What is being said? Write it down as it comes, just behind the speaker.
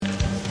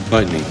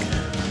Lightning.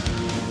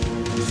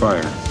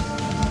 Fire.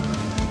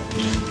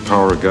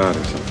 Power of God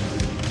or something.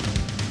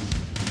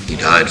 He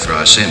died for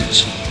our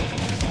sins.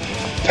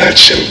 That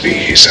shall be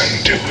his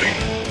undoing.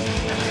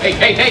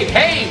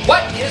 Hey,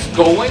 what is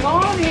going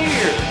on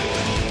here?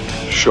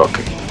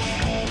 Shocking.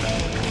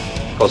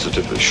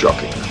 Positively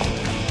shocking.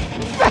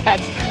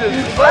 That's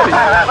just funny.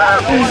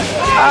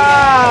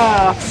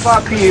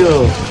 Fuck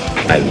you.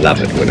 I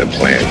love it when a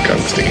plan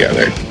comes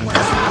together.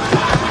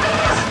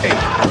 Hey,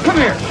 come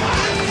here.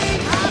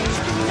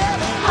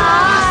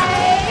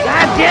 Hi.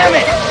 God damn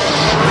it.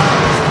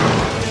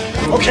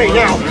 Okay,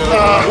 now,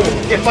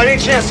 if by any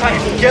chance I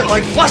get,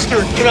 like,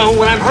 flustered,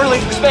 when I'm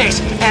hurling through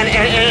space,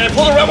 and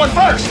pull the red one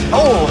first.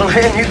 Oh, well,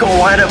 then you're gonna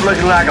wind up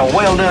looking like a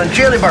well-done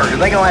chili burger.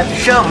 They're gonna have to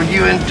shovel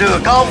you into a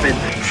coffin.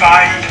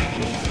 Find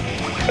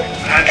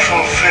and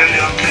fulfill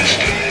your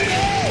destiny.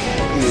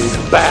 You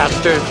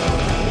bastard.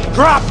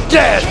 Drop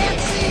dead!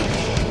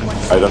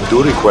 Item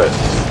 2 request.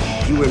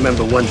 You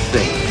remember one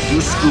thing. If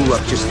you screw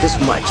up just this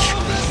much,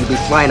 you'll be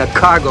flying a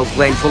cargo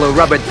plane full of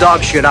rubber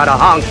dog shit out of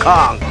Hong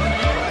Kong.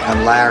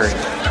 I'm Larry.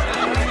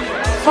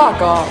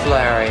 Fuck off,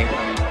 Larry.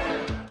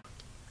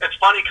 It's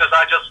funny because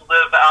I just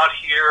live out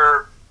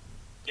here,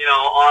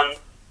 on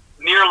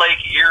near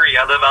Lake Erie.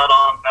 I live out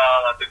on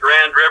the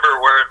Grand River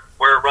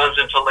where it runs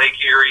into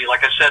Lake Erie.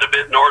 Like I said, a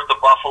bit north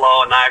of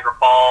Buffalo and Niagara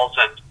Falls,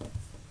 and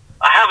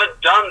I haven't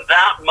done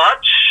that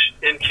much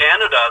in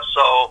Canada,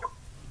 so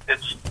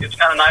it's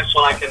kind of nice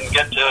when I can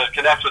get to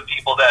connect with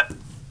people that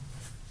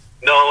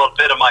know a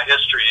bit of my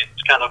history.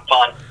 It's kind of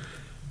fun.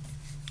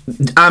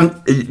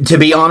 To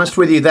be honest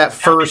with you, that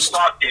first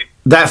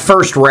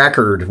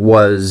record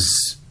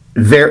was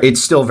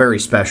it's still very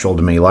special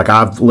to me. Like,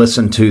 I've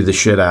listened to the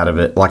shit out of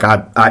it. Like,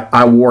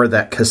 I wore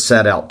that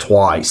cassette out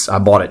twice. I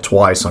bought it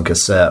twice on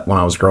cassette when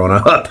I was growing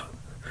up.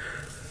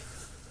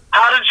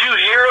 How did you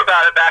hear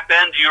about it back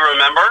then? Do you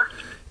remember?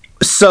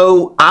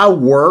 So I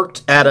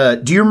worked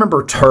at do you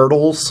remember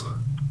Turtles?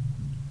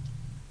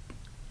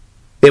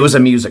 It was a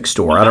music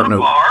store. I don't know.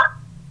 Bar?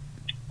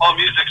 Oh,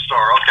 music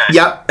store, okay.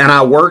 Yep, and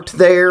I worked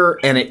there,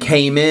 and it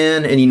came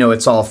in, and,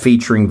 it's all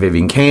featuring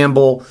Vivian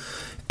Campbell.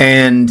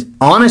 And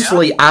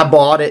honestly, I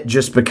bought it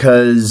just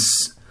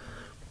because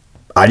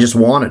I just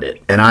wanted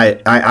it. And I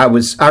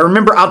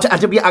remember,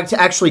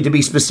 to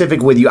be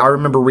specific with you, I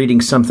remember reading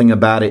something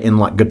about it in,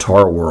 like,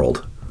 Guitar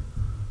World.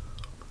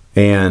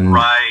 And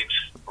Right.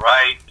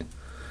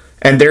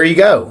 And there you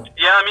go.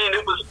 Yeah, I mean,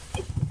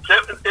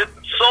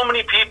 so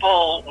many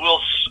people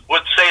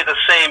would say the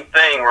same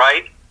thing,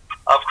 right?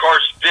 Of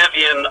course,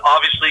 Vivian,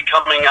 obviously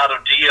coming out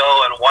of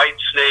Dio and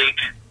Whitesnake.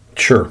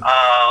 Sure.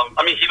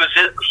 I mean, he was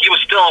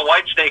still a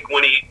Whitesnake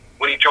when he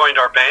joined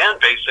our band,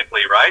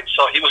 basically, right?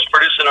 So he was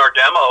producing our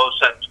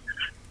demos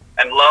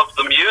and loved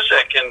the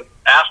music and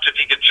asked if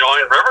he could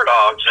join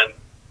Riverdogs, and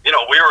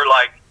we were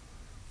like,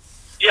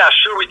 yeah,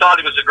 sure. We thought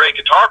he was a great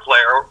guitar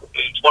player.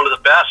 He's one of the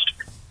best,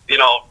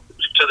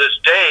 to this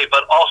day,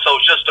 but also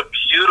just a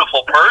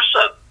beautiful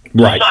person.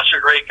 Right. Such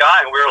a great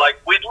guy. And we were like,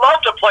 we'd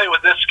love to play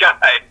with this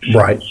guy.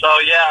 Right. So,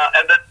 yeah,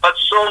 but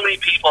so many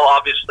people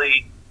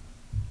obviously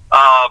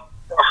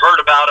heard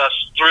about us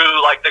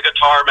through, like, the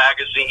guitar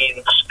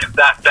magazines,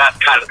 that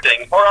kind of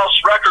thing, or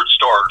else record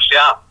stores,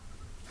 yeah.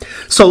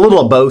 So a little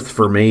of both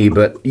for me,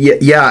 but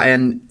yeah,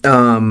 and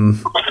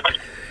I'm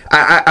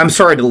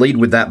sorry to lead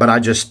with that, but I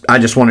just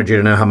wanted you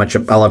to know how much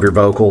I love your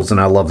vocals and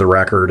I love the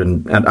record,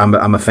 and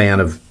I'm a fan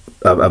of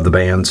the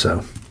band.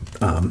 So,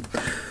 man,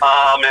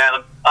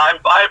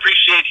 I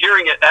appreciate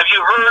hearing it. Have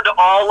you heard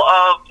all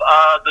of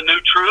the New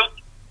Truth?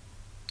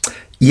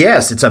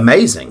 Yes, it's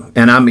amazing,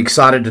 and I'm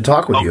excited to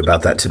talk with you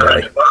about that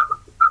today.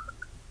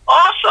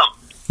 Awesome.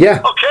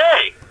 Yeah.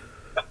 Okay.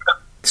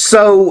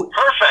 So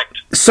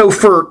perfect. So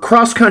for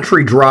Cross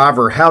Country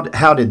Driver, how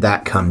did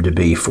that come to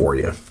be for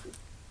you?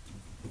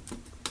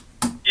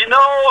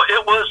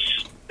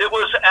 It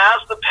was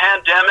as the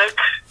pandemic,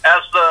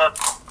 as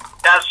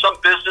some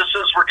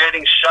businesses were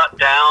getting shut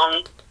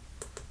down.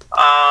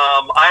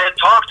 I had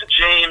talked to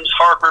James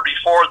Harper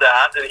before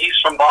that, and he's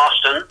from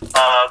Boston,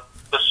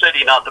 the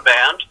city, not the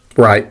band.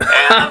 Right.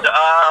 And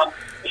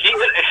he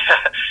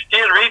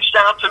had reached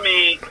out to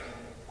me,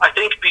 I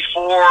think,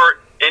 before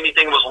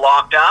anything was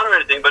locked down or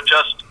anything, but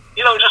just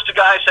a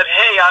guy said,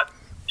 hey,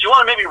 do you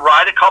want to maybe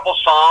write a couple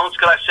songs?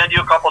 Could I send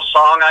you a couple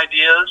song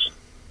ideas?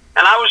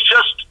 And I was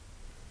just,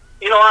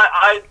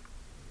 I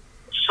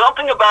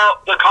something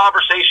about the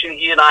conversation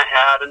he and I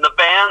had and the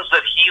bands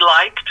that he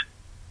liked,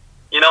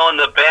 and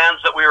the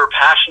bands that we were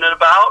passionate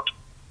about,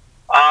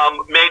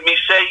 made me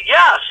say,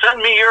 yeah,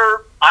 send me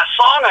your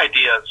song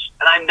ideas.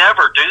 And I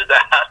never do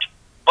that,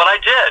 but I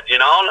did,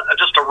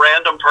 just a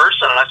random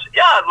person. And I said,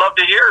 yeah, I'd love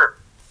to hear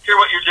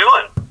what you're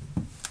doing.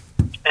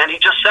 And he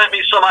just sent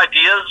me some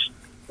ideas,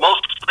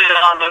 mostly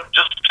on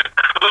just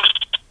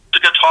acoustic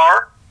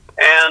guitar.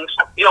 And,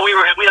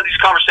 we had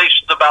these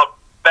conversations about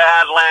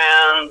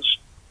Badlands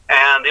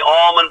and the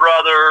Allman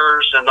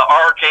Brothers and the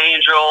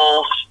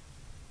Archangels,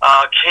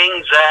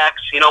 King's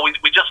X.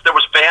 There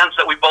was bands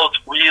that we both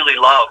really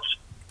loved.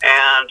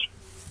 And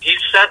he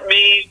sent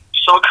me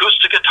some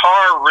acoustic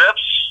guitar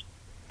riffs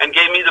and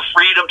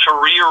freedom to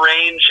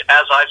rearrange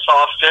as I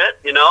saw fit,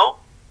 you know.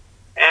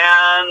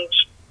 And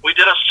we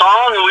did a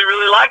song, and we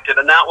really liked it,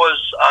 and that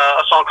was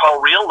a song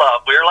called "Real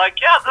Love." We were like,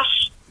 "Yeah,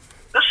 this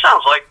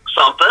sounds like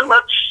something.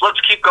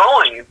 Let's keep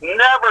going."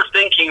 Never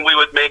thinking we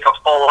would make a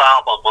full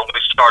album when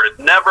we started.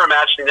 Never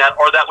imagining that,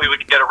 or that we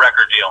would get a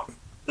record deal.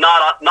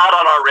 Not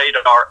on our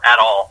radar at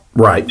all.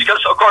 Right.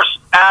 Because of course,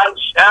 as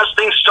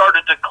things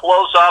started to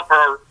close up,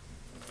 or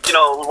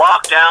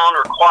lock down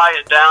or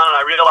quiet down, and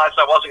I realized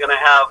I wasn't going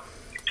to have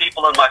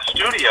people in my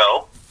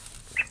studio,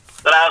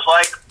 then I was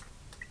like,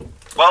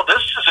 well, this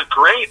is a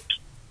great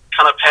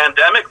kind of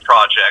pandemic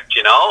project,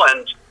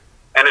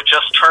 and it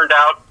just turned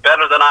out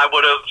better than I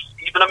would have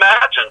even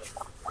imagined.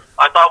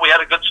 I thought we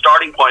had a good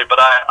starting point, but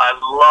I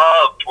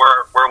loved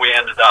where we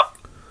ended up.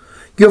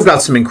 You've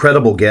got some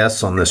incredible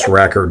guests on this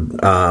record.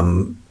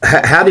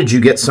 How did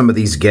you get some of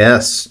these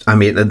guests? I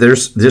mean,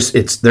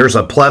 there's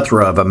a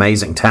plethora of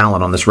amazing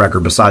talent on this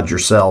record besides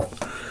yourself.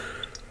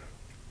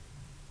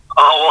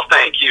 Oh, well,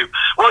 thank you.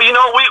 Well,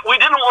 we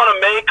didn't want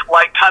to make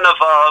like kind of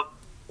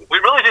we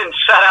really didn't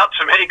set out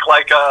to make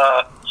like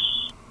a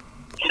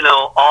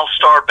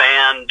all-star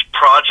band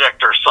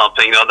project or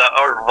something,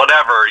 or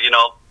whatever,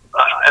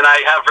 and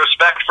I have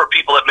respect for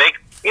people that make,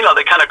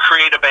 they kind of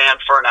create a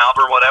band for an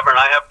album or whatever, and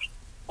I have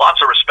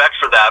lots of respect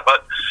for that,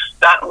 but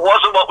that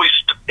wasn't what we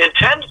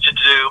intended to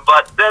do.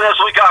 But then as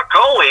we got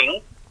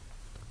going,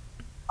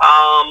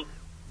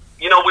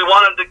 we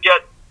wanted to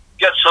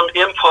get some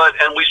input,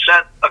 and we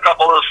sent a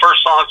couple of the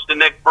first songs to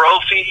Nick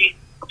Brophy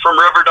from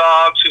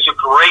Riverdogs, who's a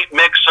great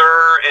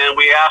mixer, and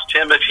we asked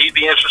him if he'd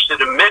be interested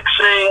in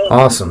mixing.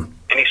 Awesome.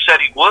 And he said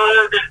he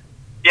would.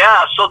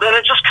 Yeah, so then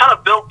it just kind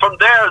of built from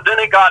there. Then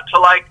it got to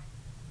like,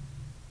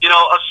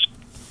 a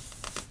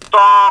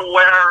song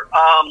where,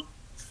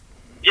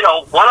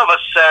 one of us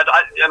said,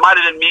 it might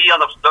have been me on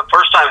the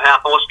first time it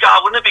happened, was,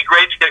 God, wouldn't it be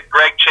great to get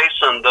Greg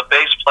Chasen, the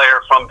bass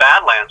player from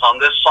Badlands, on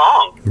this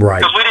song? Right.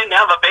 Because we didn't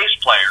have a bass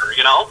player,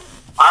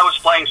 I was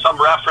playing some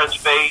reference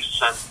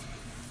bass, and,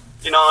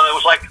 and it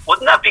was like,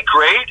 wouldn't that be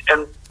great?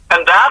 And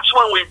that's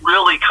when we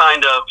really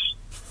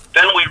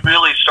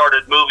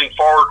started moving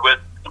forward with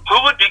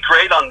who would be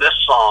great on this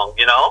song,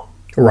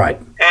 Right.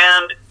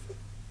 And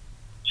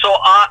so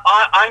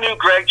I knew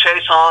Greg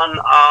Chason,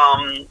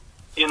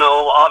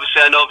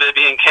 obviously I know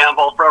Vivian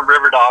Campbell from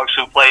Riverdogs,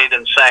 who played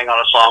and sang on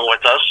a song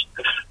with us.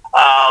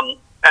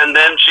 And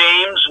then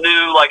James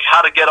knew like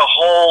how to get a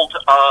hold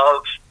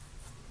of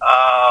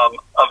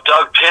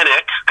Doug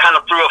Pinnick, kind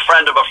of through a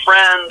friend of a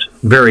friend.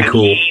 Very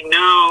cool. He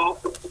knew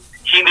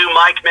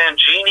Mike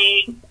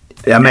Mangini.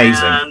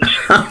 Amazing. And,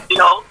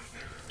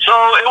 so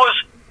it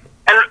was,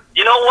 and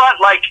you know what?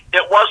 Like,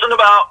 it wasn't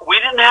about, we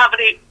didn't have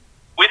any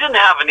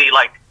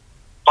like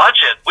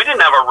budget. We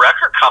didn't have a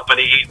record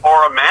company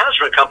or a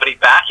management company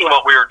backing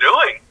what we were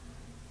doing.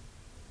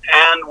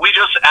 And we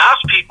just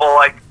asked people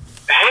like,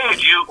 hey,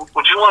 would you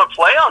want to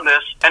play on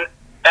this? And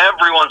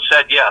everyone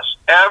said yes.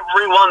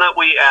 Everyone that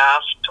we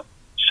asked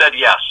said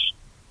yes.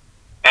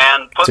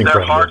 And put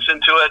their hearts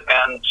into it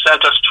and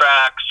sent us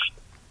tracks.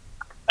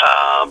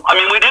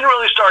 We didn't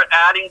really start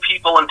adding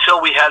people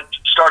until we had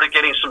started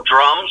getting some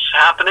drums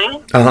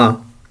happening. Uh-huh.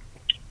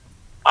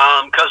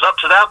 Because up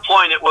to that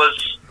point,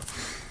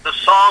 the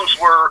songs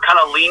were kind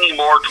of leaning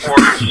more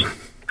towards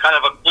kind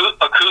of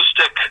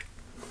acoustic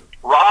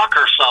rock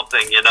or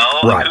something,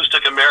 Right.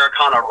 Acoustic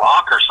Americana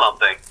rock or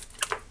something.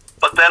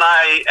 But then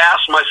I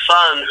asked my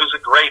son, who's a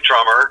great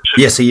drummer,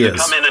 to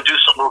come in and do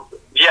some.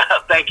 Yeah,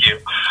 thank you.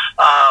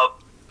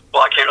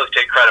 Well, I can't really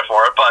take credit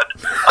for it, but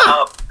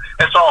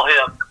it's all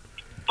him.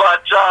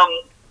 But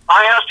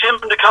I asked him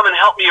to come and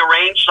help me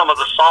arrange some of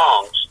the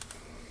songs,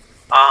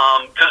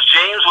 because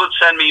James would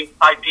send me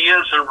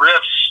ideas and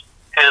riffs,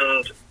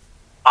 and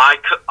I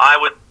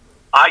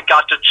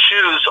got to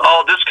choose.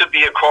 Oh, this could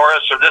be a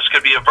chorus or this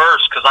could be a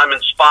verse, because I'm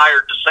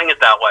inspired to sing it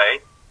that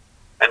way.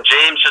 And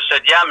James just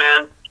said, "Yeah,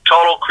 man,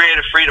 total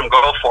creative freedom,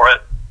 go for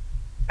it."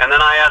 And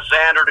then I asked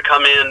Xander to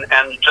come in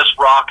and just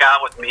rock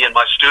out with me in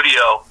my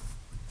studio,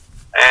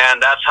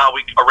 and that's how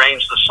we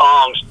arranged the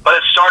songs. But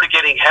it started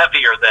getting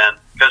heavier then,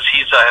 because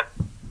he's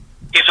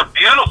a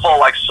beautiful,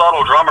 like,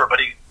 subtle drummer, but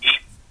he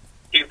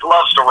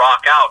loves to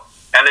rock out,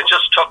 and it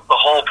just took the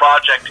whole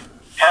project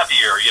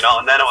heavier,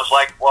 And then it was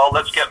like, well,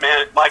 let's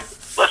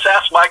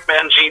ask Mike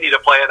Mangini to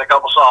play in a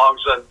couple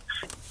songs, and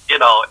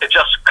it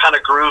just kind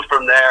of grew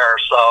from there.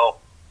 So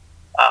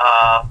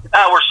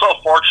we're so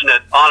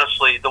fortunate,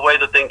 honestly, the way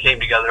the thing came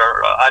together.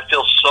 I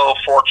feel so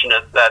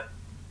fortunate that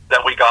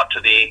we got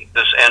to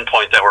this end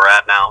point that we're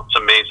at now. It's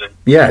amazing.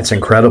 Yeah, it's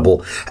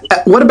incredible.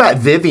 What about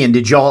Vivian?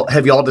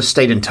 Have y'all just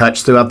stayed in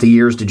touch throughout the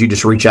years? Did you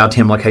just reach out to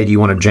him like, hey, do you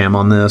want to jam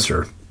on this?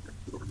 Or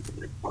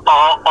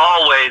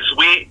always.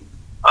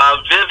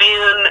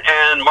 Vivian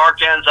and Mark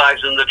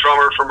Danzeisen, the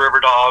drummer from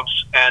Riverdogs,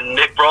 and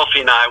Nick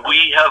Brophy and I,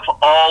 we have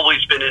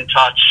always been in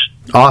touch.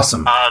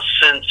 Awesome.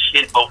 Since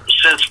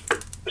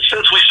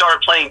we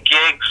started playing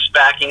gigs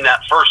backing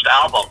that first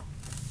album,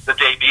 the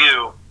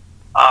debut.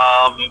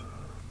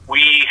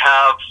 We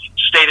have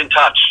stayed in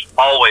touch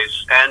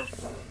always, and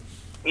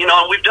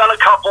we've done a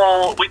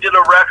couple. We did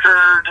a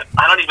record.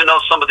 I don't even know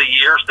some of the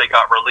years they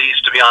got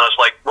released, to be honest.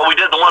 We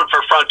did the one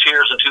for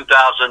Frontiers in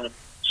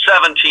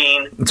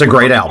 2017. It's a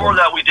great album. Before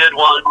that, we did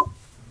one.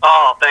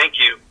 Oh, thank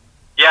you.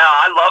 Yeah,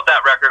 I love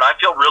that record. I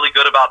feel really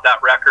good about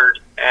that record.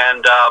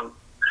 And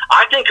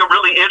I think a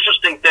really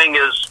interesting thing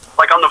is,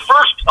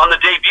 on the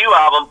debut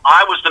album,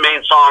 I was the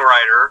main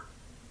songwriter.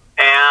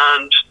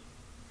 And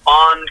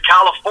on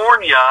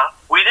California,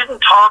 we didn't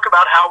talk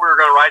about how we were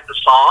going to write the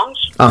songs.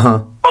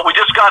 But we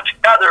just got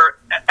together,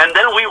 and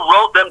then we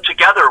wrote them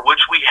together, which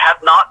we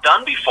had not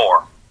done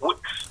before.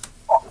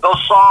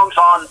 Those songs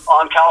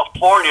on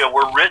California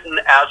were written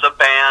as a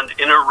band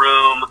in a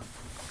room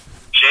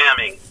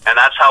jamming, and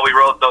that's how we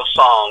wrote those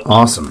songs.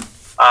 Awesome.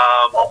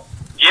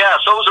 Yeah,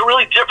 so it was a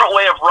really different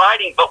way of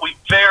writing, but we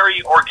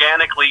very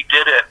organically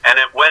did it, and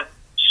it went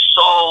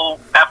so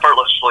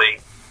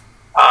effortlessly.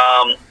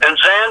 And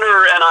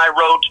Xander and I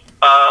wrote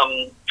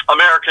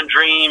American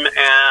Dream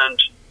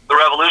and The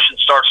Revolution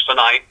Starts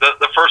Tonight,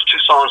 the first two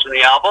songs in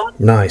the album.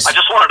 Nice. I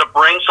just wanted to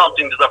bring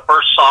something to the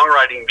first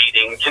songwriting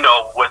meeting,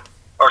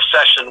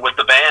 session with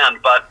the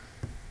band, but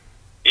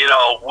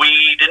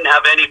we didn't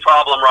have any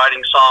problem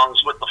writing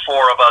songs with the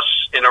four of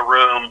us in a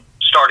room,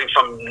 starting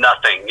from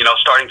nothing,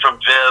 starting from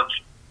Viv,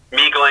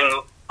 me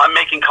going, I'm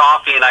making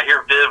coffee, and I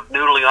hear Viv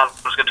noodling on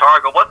his guitar. I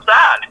go, what's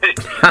that? He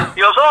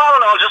goes, I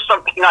don't know, just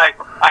something.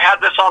 I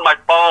had this on my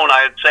phone.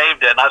 I had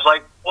saved it, and I was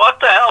like, what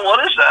the hell? What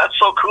is that? It's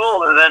so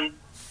cool. And then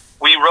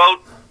we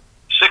wrote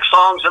 6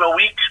 songs in a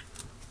week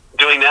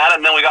doing that,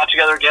 and then we got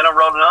together again and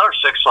wrote another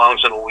 6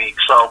 songs in a week.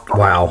 So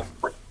wow.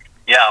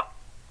 Yeah.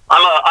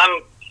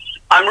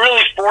 I'm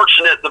really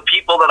fortunate. The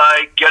people that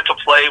I get to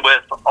play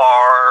with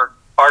are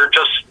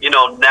just,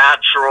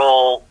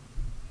 natural,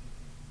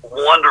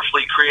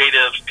 wonderfully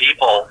creative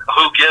people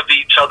who give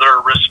each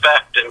other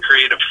respect and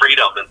creative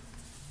freedom. And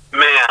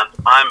man,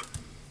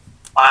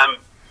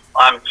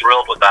 I'm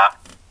thrilled with that.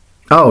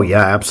 Oh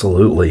yeah,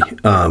 absolutely.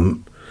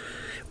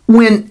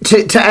 When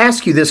to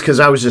ask you this, because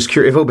I was just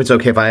curious, I hope it's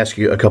okay if I ask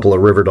you a couple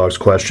of Riverdogs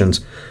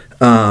questions.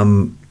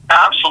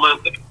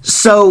 Absolutely.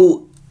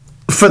 So,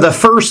 for the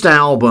first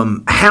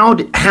album, how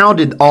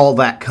did all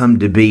that come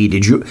to be?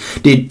 Did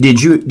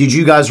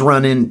you guys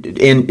run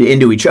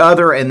into each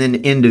other and then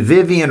into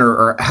Vivian,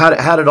 or how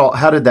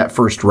did that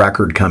first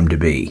record come to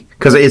be?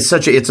 Because it's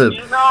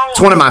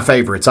one of my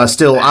favorites. I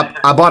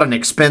bought an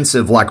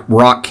expensive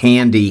Rock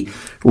Candy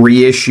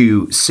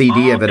reissue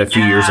CD of it a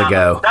few years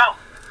ago.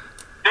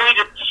 They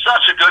did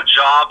such a good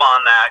job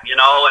on that,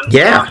 and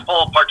their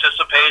full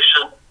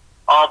participation,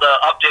 all the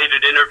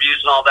updated interviews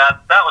and all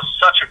that. That was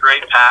such a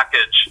great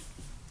package.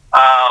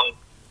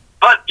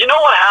 But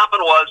what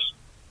happened was,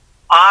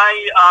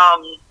 I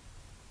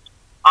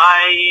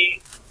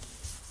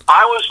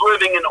was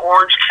living in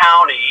Orange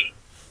County,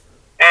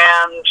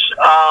 and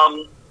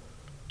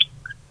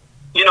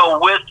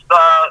with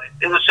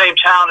in the same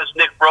town as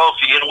Nick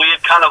Brophy, and we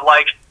had kind of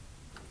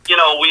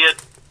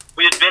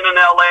we had been in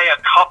LA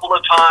a couple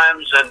of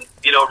times, and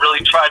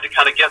really tried to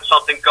kind of get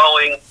something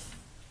going.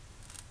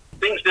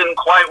 Things didn't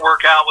quite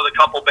work out with a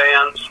couple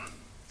bands,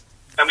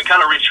 and we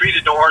kind of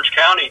retreated to Orange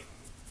County.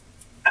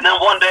 And then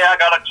one day I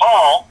got a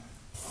call,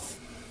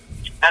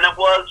 and it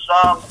was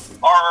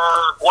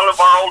one of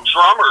our old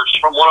drummers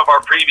from one of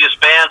our previous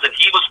bands, and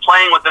he was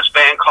playing with this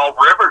band called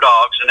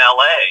Riverdogs in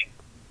LA.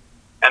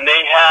 And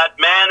they had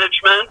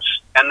management,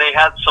 and they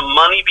had some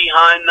money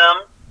behind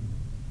them,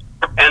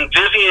 and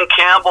Vivian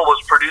Campbell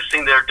was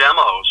producing their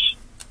demos.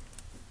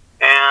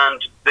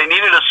 And they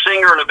needed a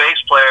singer and a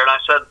bass player, and I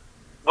said,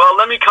 well,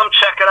 let me come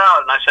check it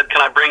out. And I said, can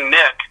I bring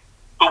Nick,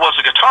 who was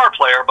a guitar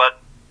player, but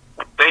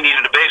they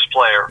needed a bass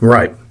player.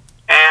 Right.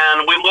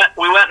 And we went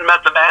and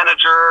met the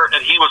manager,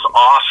 and he was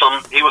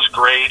awesome. He was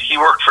great. He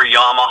worked for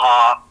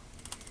Yamaha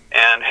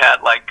and had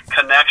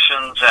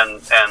connections, and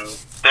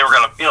they were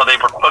gonna, they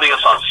were putting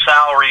us on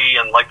salary,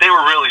 and they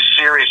were really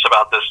serious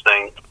about this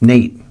thing.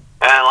 Neat.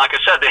 And like I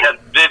said, they had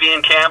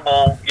Vivian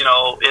Campbell,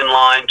 in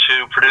line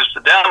to produce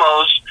the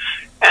demos.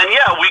 And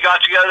yeah, we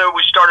got together,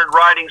 we started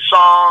writing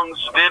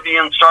songs.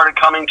 Vivian started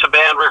coming to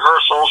band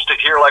rehearsals to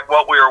hear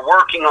what we were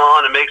working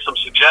on and make some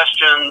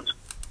suggestions.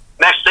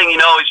 Next thing you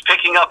know, he's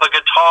picking up a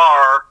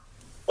guitar.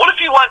 What if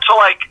you went to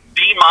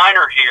D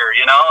minor here,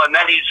 and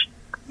then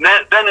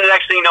then the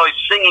next thing you know, he's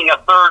singing a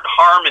third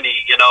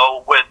harmony,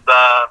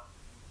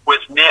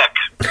 with Nick.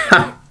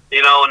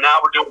 And now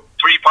we're doing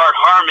 3-part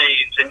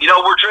harmonies, and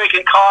we're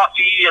drinking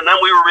coffee, and then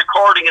we were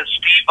recording in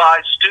Steve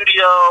Vai's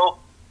studio.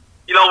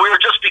 We were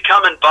just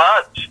becoming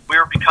buds. We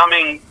were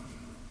becoming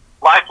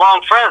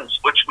lifelong friends,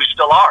 which we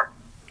still are.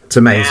 It's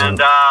amazing.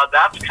 And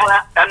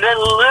and then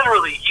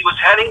literally he was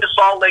heading to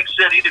Salt Lake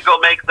City to go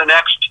make the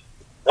next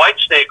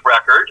Whitesnake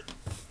record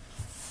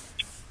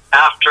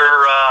after,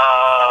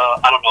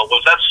 I don't know,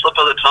 was that Slip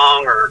of the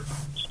Tongue, or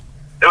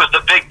it was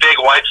the big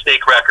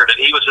Whitesnake record, and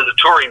he was in the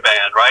touring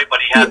band, right? But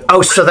he had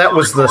so that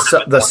was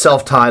the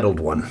self-titled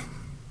one.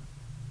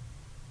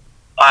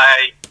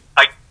 I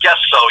guess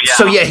so, yeah.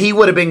 So yeah, he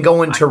would have been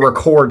going to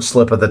record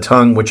Slip of the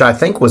Tongue, which I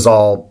think was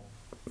all.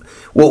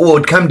 what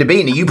would come to be,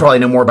 and you probably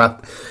know more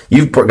about,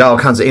 you've got all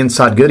kinds of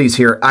inside goodies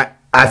here.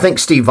 I think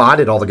Steve Vai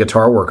did all the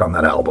guitar work on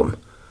that album.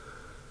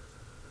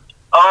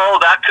 Oh,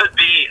 that could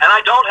be. And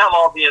I don't have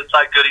all the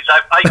inside goodies.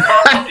 I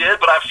probably did,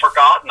 but I've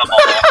forgotten them all.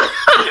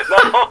 You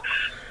know?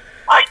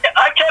 I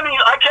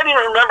can't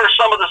even remember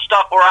some of the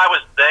stuff where I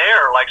was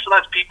there. Like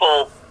sometimes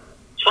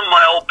some of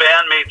my old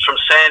bandmates from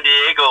San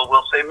Diego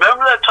will say,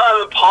 remember that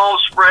time in Palm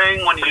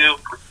Springs when you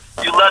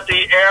let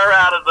the air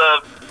out of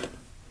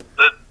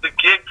the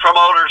gig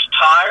promoter's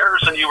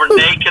tires and you were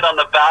naked on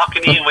the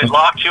balcony and we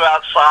locked you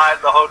outside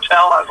the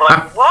hotel? I was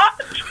like, what?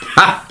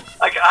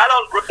 Like I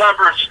don't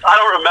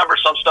remember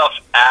some stuff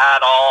at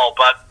all,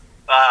 but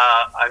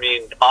I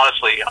mean,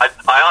 honestly,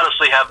 I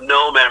honestly have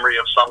no memory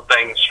of some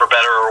things, for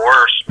better or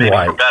worse, maybe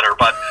for better.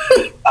 But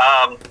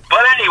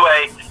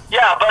anyway,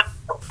 yeah. But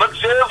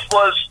Viv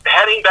was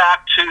heading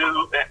back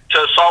to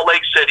Salt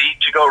Lake City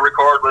to go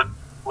record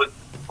with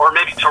or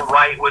maybe to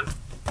write with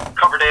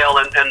Coverdale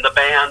and the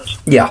band.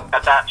 Yeah.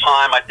 At that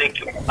time, I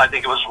think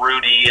it was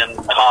Rudy and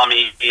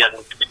Tommy and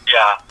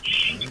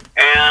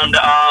and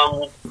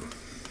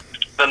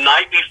the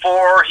night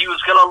before he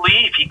was going to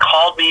leave, he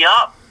called me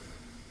up.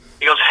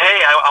 He goes,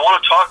 hey, I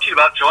want to talk to you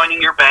about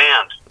joining your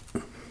band.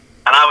 And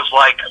I was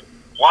like,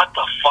 what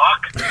the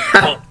fuck?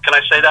 Oh, can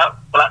I say that?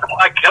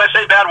 Can I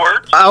say bad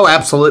words? Oh,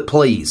 absolutely,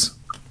 please.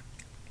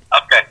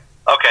 Okay.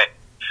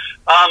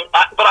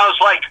 But I was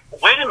like,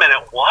 wait a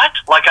minute, what?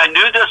 Like I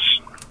knew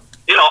this,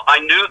 I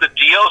knew the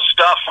Dio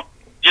stuff.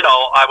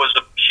 I was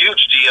a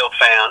huge Dio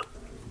fan.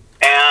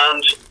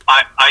 And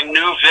I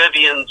knew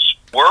Vivian's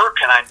work,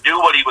 and I knew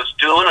what he was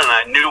doing, and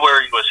I knew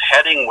where he was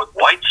heading with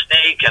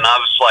Whitesnake, and I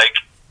was like,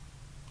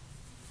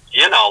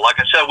 like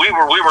I said, we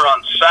were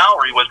on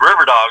salary with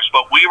Riverdogs,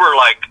 but we were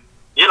like,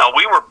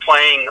 we were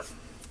playing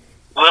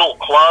little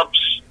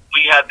clubs.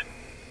 We had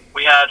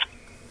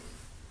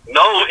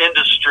no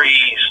industry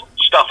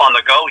stuff on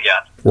the go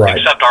yet,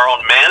 except our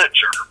own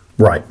manager.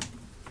 Right.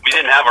 We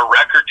didn't have a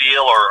record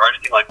deal or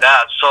anything like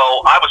that, so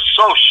I was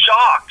so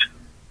shocked.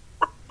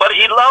 But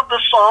he loved the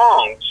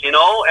songs,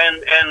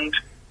 and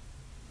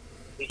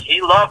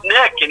he loved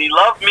Nick, and he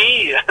loved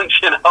me, and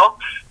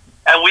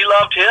and we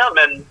loved him,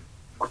 and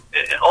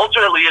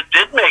ultimately it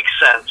did make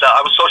sense.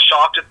 I was so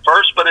shocked at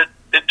first, but it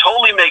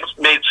totally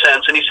made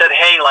sense. And he said,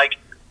 hey, like,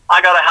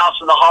 I got a house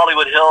in the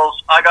Hollywood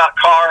Hills, I got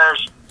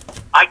cars,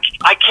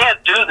 I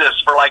can't do this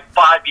for like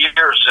 5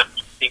 years.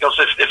 He goes,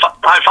 if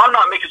I'm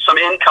not making some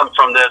income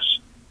from this,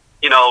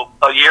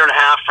 a year and a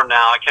half from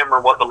now, I can't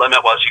remember what the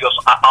limit was, he goes,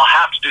 I'll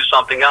have to do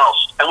something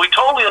else. And we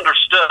totally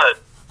understood.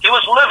 He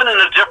was living in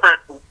a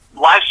different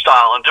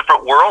lifestyle and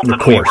different world than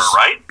we were,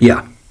 right?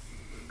 Yeah.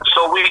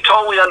 So we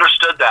totally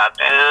understood that,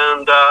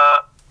 and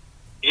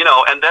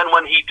and then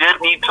when he did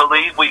need to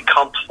leave, we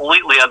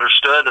completely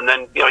understood. And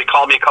then he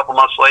called me a couple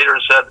months later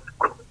and said,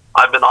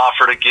 "I've been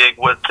offered a gig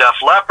with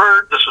Def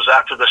Leppard." This was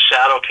after the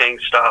Shadow King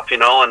stuff,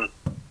 Viv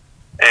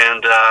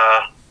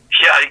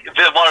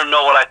wanted to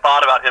know what I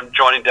thought about him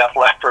joining Def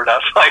Leppard. I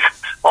was like,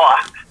 "Well,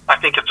 I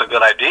think it's a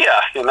good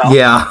idea,"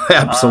 Yeah,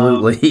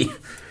 absolutely.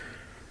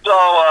 So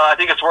I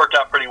think it's worked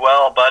out pretty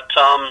well, but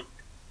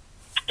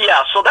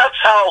so that's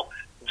how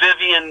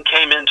Vivian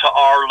came into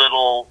our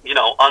little,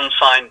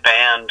 unsigned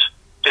band.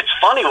 It's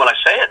funny when I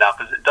say it now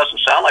because it doesn't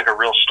sound like a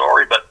real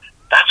story, but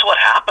that's what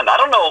happened. I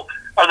don't know.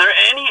 Are there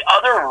any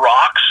other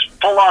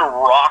full-on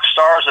rock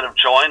stars that have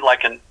joined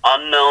like an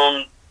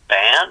unknown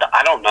band?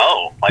 I don't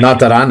know. Like, not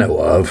that I know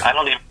of. I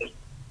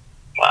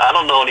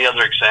don't know any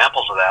other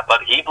examples of that,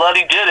 but he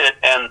bloody did it,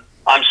 and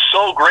I'm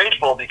so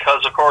grateful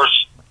because, of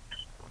course,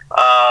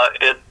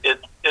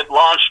 it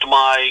launched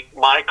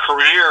my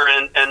career,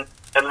 and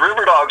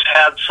Riverdogs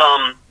had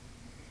some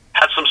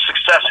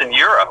success in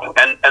Europe,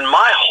 and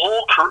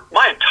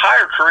my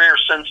entire career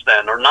since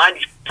then, or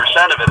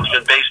 90% of it, has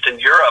been based in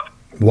Europe.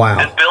 Wow!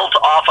 And built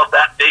off of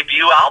that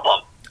debut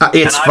album.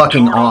 It's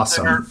fucking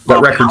awesome.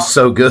 That record's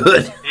so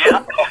good.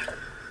 Yeah.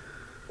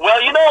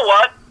 Well, you know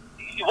what?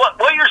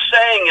 What you're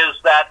saying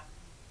is that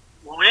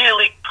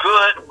really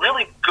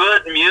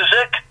good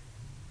music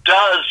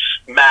does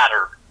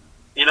matter.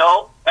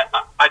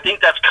 I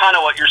think that's kind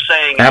of what you're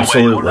saying.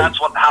 Absolutely. Anyway. That's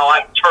how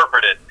I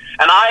interpret it.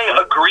 And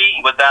I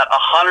agree with that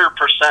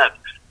 100%.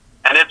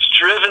 And it's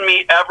driven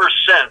me ever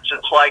since.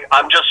 It's like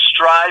I'm just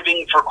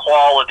striving for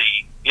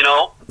quality,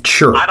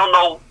 Sure. I don't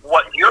know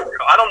what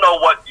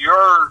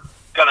you're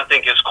going to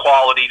think is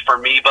quality for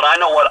me, but I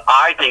know what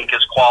I think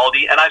is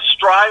quality, and I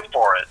strive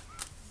for it.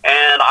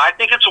 And I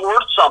think it's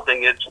worth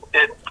something.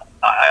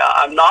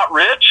 I'm not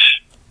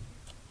rich.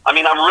 I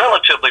mean, I'm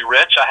relatively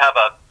rich. I have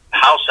a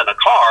house and a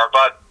car,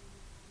 but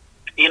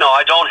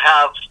I don't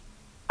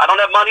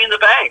have money in the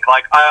bank.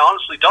 Like, I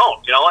honestly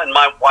don't, and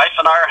my wife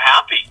and I are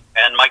happy,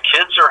 and my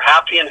kids are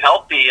happy and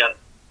healthy, and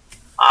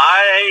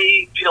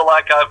I feel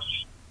like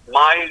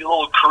my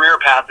little career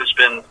path has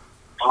been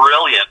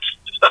brilliant.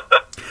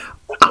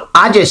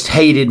 I just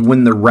hated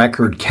when the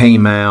record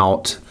came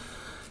out.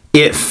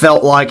 It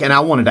felt like, and I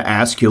wanted to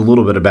ask you a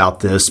little bit about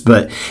this,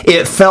 but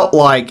it felt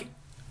like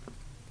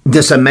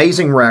this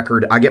amazing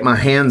record, I get my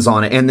hands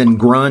on it, and then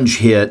grunge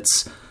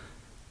hits,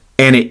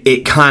 and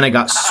it kind of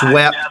got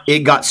swept. It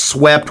got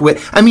swept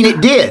with. I mean,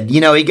 it did.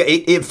 You know,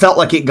 it felt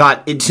like it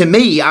got. To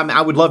me,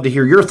 I would love to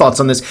hear your thoughts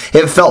on this.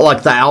 It felt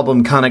like the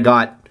album kind of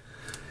got,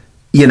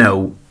 you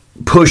know,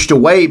 pushed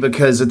away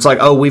because it's like,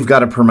 oh, we've got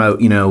to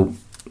promote, you know,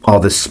 all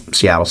this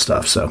Seattle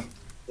stuff. So.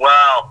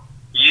 Well,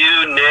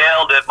 you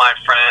nailed it, my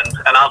friend,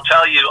 and I'll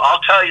tell you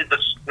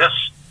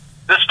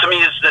this to me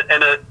is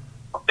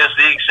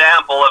the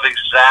example of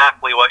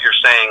exactly what you're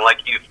saying.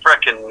 Like, you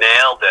frickin'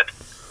 nailed it.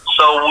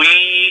 So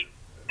we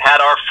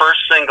had our first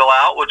single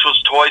out, which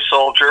was Toy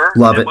Soldier.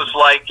 Love it. It was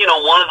like, you know,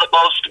 one of the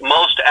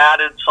most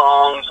added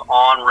songs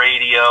on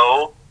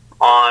radio,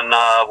 on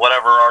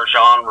whatever our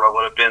genre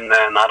would have been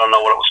then. I don't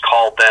know what it was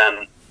called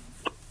then.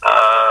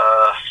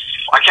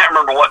 I can't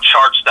remember what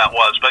charts that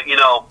was, but you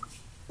know,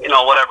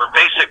 whatever,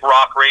 basic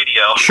rock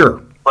radio.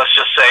 Sure. Let's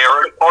just say,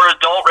 or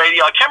adult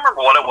radio. I can't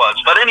remember what it was,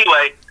 but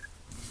anyway,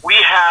 we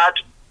had,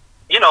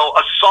 you know,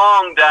 a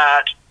song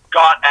that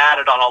got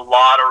added on a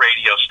lot of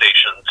radio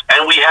stations,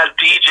 and we had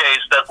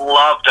DJs that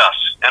loved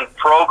us and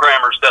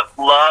programmers that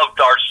loved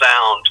our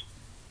sound,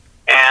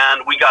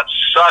 and we got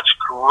such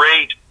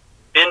great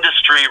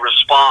industry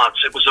response.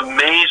 It was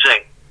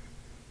amazing.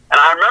 And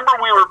I remember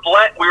we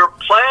were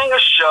playing a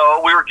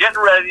show. We were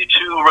getting ready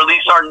to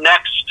release our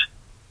next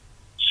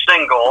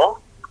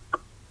single,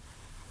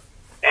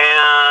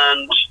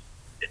 and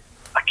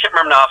I can't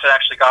remember now if it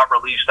actually got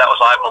released. That was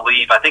I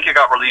Believe. I think it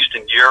got released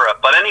in Europe.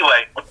 But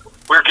anyway,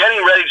 we were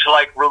getting ready to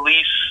like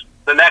release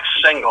the next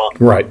single.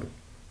 Right.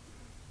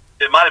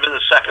 It might have been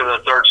the second or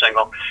the third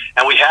single.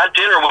 And we had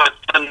dinner with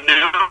the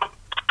new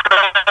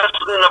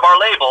president of our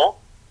label,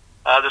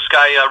 this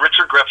guy,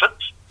 Richard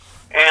Griffiths.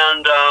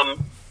 And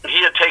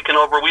he had taken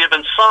over. We had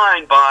been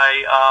signed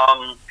by,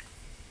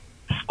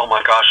 oh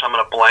my gosh, I'm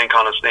going to blank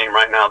on his name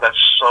right now. That's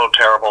so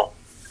terrible.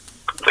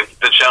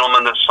 The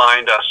gentleman that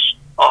signed us.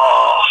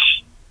 Oh.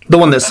 The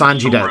one that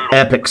signed you to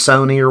Epic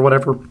Sony or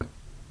whatever?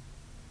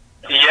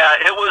 Yeah,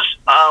 it was,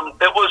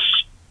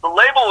 the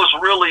label was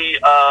really,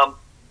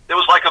 it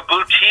was like a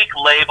boutique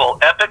label.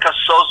 Epic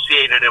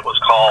Associated, it was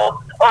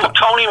called. Oh,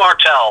 Tony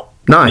Martell.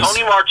 Nice.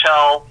 Tony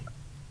Martell,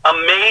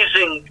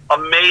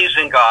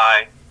 amazing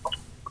guy.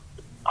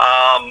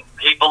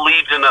 He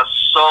believed in us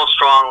so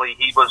strongly.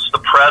 He was the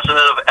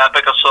president of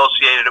Epic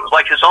Associated. It was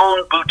like his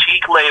own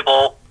boutique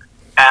label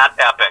at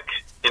Epic.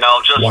 You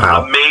know, just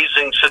wow. An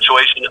amazing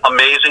situation,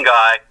 amazing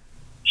guy.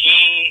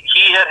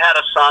 He had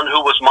a son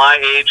who was my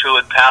age who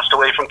had passed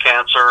away from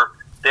cancer.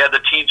 They had the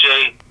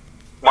TJ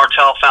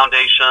Martell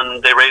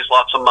Foundation. They raised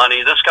lots of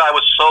money. This guy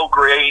was so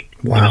great.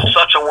 Wow. He was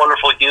such a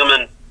wonderful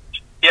human.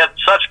 He had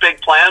such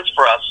big plans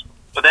for us.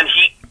 But then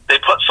they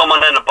put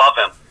someone in above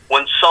him.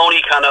 When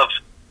Sony kind of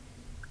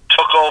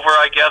took over,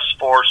 I guess,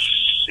 for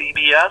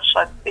CBS,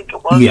 I think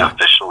it was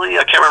officially.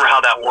 I can't remember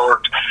how that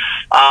worked.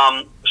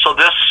 So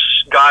this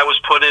guy was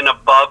put in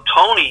above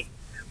Tony.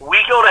 We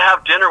go to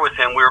have dinner with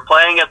him. We were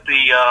playing at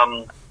the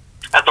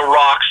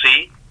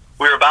Roxy.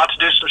 We were about to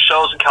do some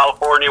shows in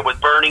California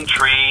with Burning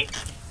Tree,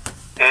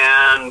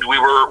 and we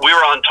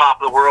were on top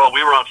of the world.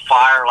 We were on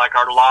fire. Like,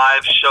 our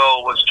live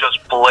show was just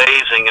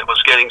blazing. It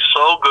was getting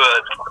so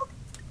good.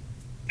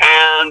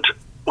 And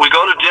we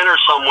go to dinner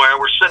somewhere.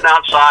 We're sitting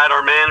outside.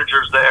 Our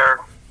manager's there.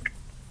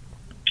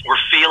 We're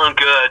feeling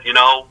good. You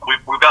know,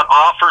 we've got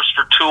offers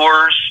for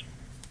tours.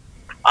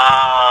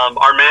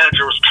 Our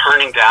manager was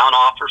turning down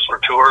offers for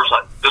tours.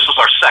 This was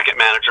our second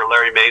manager,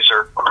 Larry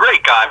Mazer.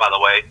 Great guy, by the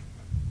way.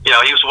 You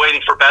know, he was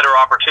waiting for better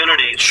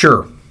opportunities.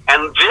 Sure.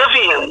 And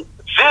Vivian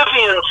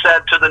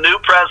said to the new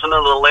president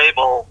of the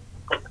label,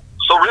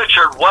 "So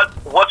Richard,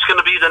 what's going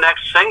to be the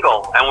next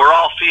single?" And we're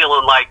all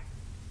feeling like,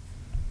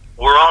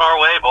 we're on our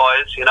way,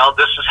 boys. You know,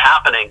 this is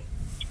happening.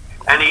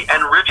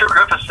 And Richard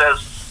Griffith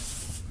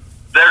says,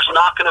 "There's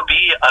not going to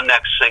be a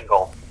next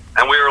single."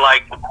 And we were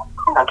like,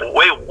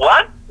 "Wait,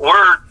 what?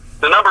 We're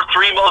the number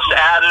 3 most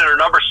added or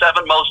number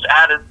 7 most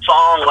added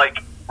song.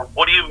 Like,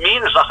 what do you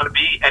mean there's not going to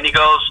be?" And he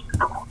goes,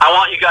 "I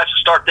want you guys to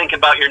start thinking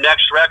about your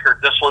next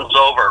record. This one's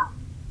over."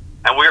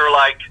 And we were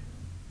like,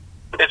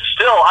 it's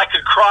still, I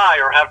could cry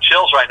or have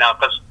chills right now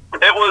because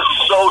it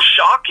was so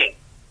shocking.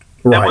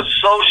 Right. It was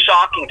so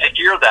shocking to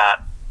hear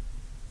that.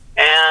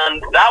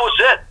 And that was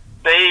it.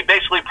 They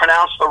basically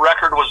pronounced the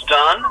record was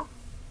done.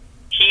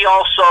 He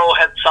also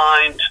had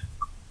signed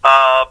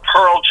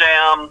Pearl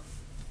Jam.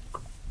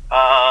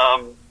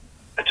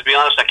 And to be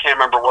honest, I can't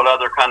remember what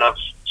other kind of,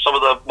 some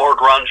of the more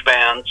grunge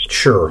bands.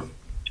 Sure.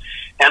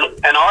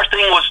 And our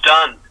thing was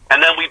done.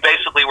 And then we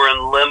basically were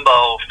in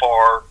limbo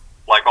for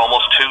like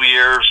almost 2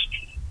 years,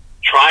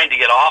 trying to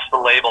get off the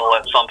label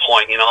at some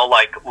point, you know,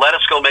 like, let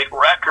us go make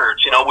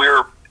records. You know, we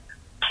were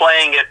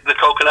playing at the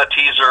Coconut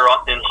Teaser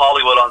in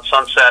Hollywood on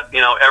Sunset,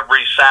 you know,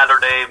 every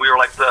Saturday. We were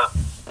like the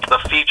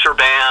feature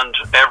band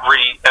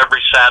every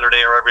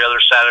Saturday or every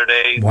other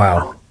Saturday.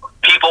 Wow.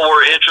 People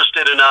were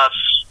interested in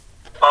us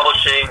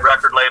publishing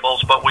record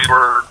labels, but we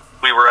were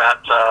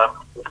at,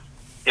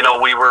 you know,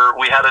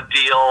 we had a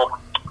deal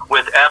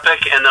with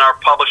Epic, and then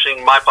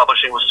my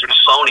publishing was through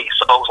Sony,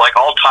 so it was like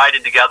all tied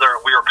in together,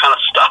 and we were kind of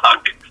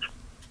stuck.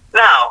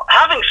 Now,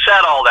 having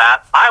said all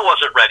that, I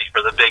wasn't ready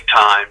for the big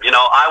time. You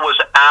know, I was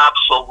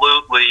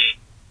absolutely,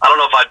 I don't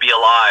know if I'd be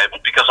alive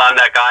because I'm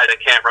that guy that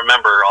can't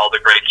remember all the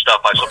great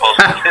stuff I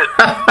supposedly did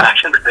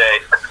back in the day.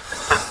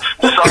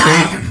 So,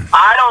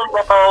 I don't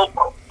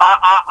know.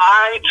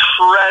 I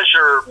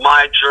treasure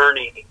my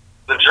journey.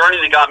 The journey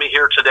that got me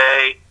here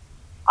today.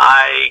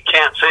 I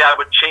can't say I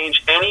would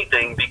change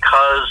anything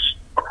because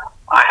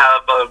I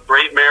have a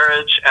great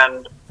marriage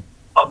and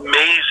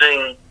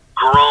amazing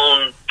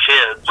grown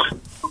kids.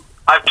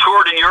 I've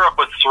toured in Europe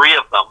with 3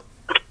 of them.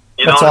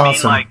 You know That's what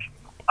awesome. I mean? Like,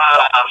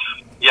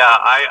 yeah,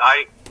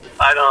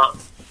 I don't.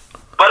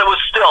 But it was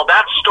still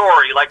that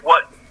story. Like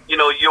what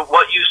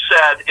what you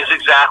said is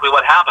exactly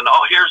what happened.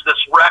 Oh, here's this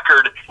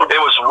record. It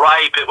was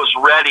ripe. It was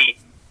ready.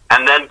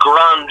 And then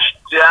grunge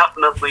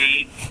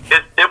definitely.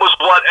 It was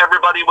what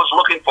everybody was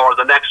looking for.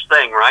 The next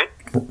thing, right?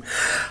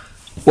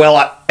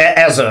 Well,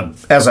 as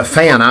a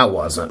fan, I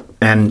wasn't,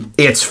 and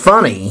it's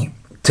funny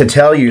to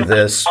tell you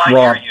this, I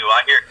Rob. hear you.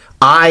 I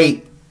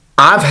hear.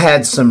 I've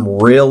had some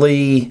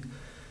really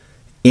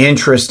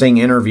interesting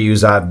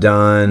interviews I've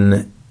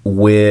done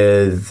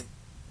with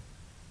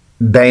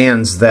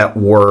bands that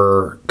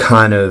were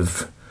kind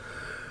of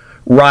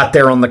right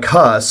there on the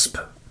cusp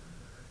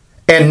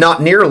and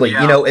not nearly,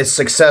 as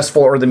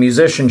successful or the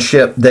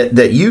musicianship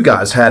that you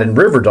guys had in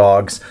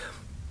Riverdogs.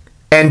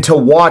 And to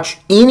watch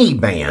any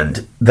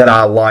band that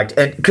I liked,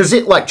 and because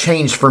it like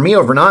changed for me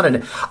overnight,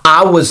 and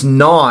I was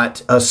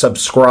not a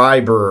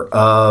subscriber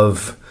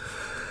of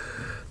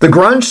the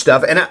grunge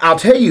stuff. And I'll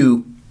tell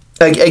you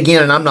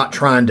again, and I'm not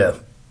trying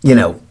to,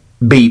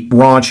 be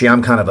raunchy.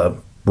 I'm kind of a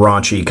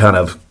raunchy kind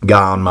of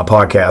guy on my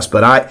podcast,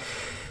 but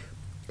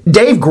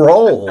Dave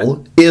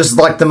Grohl is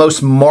like the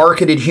most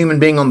marketed human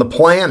being on the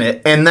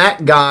planet, and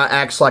that guy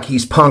acts like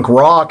he's punk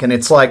rock, and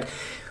it's like,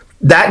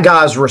 that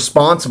guy's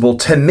responsible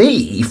to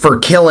me for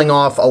killing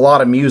off a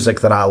lot of music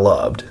that I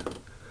loved.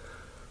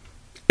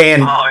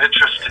 And,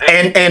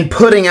 interesting. And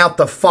putting out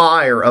the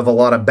fire of a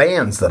lot of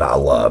bands that I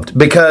loved.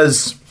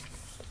 Because,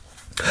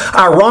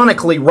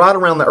 ironically, right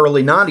around the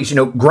early 90s,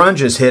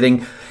 grunge is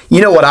hitting. You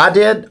know what I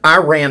did? I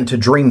ran to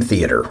Dream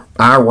Theater.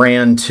 I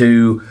ran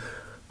to...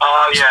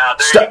 Oh, yeah,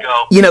 there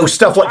you go.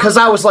 Stuff like... Because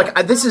I was like,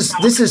 this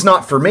is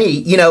not for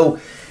me,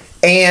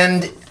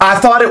 And I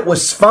thought it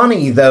was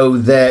funny, though,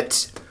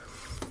 that...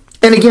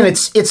 And again,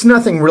 it's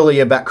nothing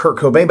really about Kurt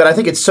Cobain, but I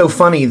think it's so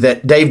funny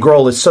that Dave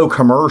Grohl is so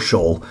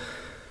commercial,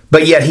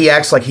 but yet he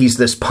acts like he's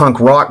this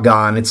punk rock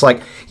guy, and it's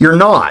like, you're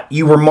not.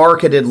 You were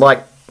marketed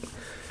like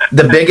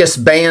the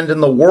biggest band in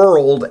the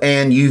world,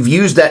 and you've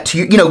used that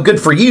to, good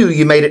for you.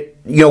 You made it,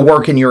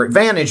 work in your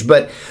advantage,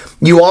 but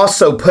you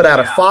also put out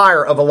a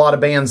fire of a lot of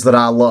bands that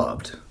I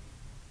loved.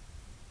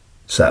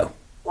 So.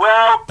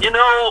 Well,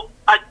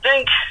 I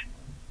think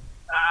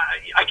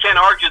I can't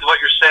argue with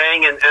what you're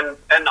saying,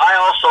 and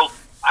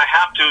I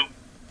have to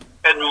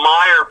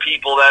admire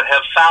people that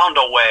have found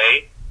a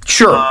way.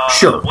 Sure.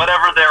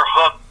 Whatever their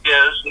hook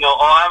is,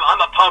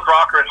 I'm a punk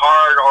rocker at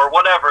heart, or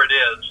whatever it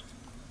is.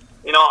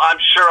 I'm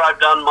sure I've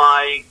done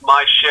my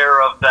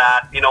share of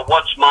that.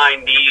 What's my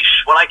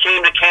niche? When I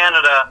came to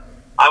Canada,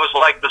 I was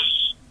like the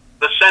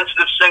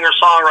sensitive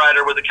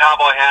singer-songwriter with a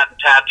cowboy hat and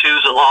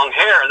tattoos and long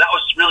hair, and that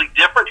was really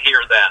different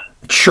here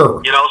then.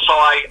 Sure. So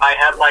I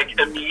had like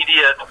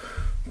immediate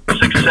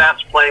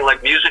success playing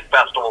like music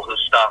festivals and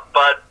stuff,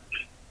 but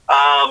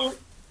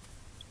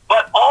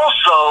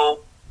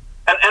also,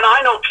 and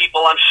I know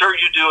people, I'm sure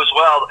you do as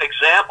well,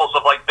 examples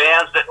of like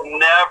bands that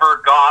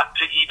never got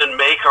to even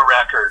make a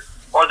record,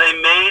 or they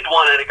made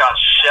one and it got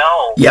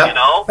shelved, Yep,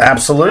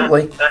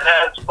 absolutely. That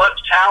has as much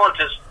talent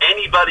as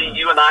anybody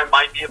you and I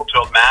might be able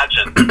to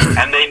imagine,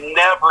 and they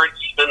never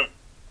even,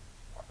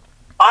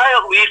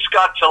 I at least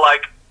got to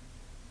like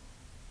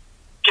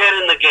get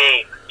in the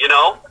game,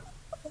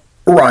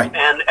 Right.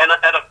 And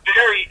at a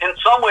very, in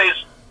some ways,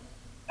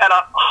 at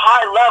a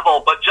high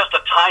level, but just a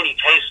tiny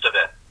taste of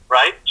it,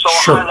 right? So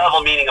Sure. a high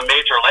level meaning a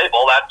major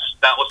label.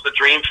 That was the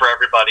dream for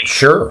everybody.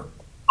 Sure.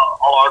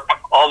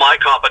 All my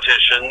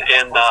competition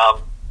in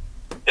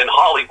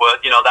Hollywood,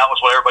 that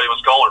was what everybody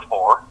was going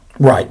for.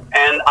 Right.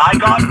 And I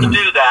got to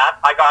do that.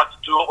 I got to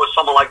do it with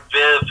someone like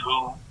Viv,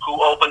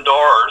 who opened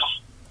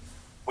doors.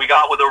 We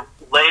got with a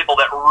label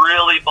that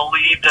really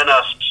believed in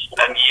us,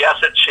 and yes,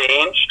 it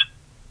changed.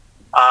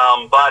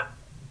 But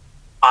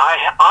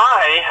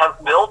I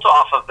have built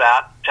off of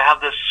that to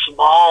have this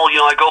small,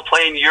 I go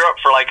play in Europe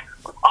for like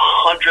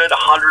 100,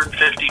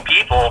 150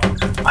 people.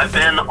 I've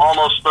been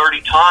almost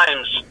 30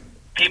 times.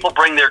 People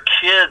bring their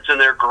kids and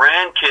their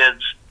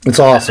grandkids. It's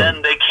awesome. And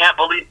then they can't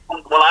believe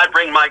when I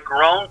bring my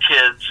grown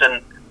kids,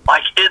 and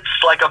like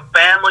it's like a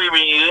family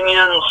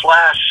reunion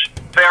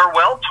 /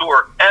 farewell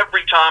tour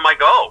every time I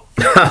go.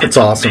 It's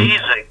awesome.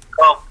 Amazing.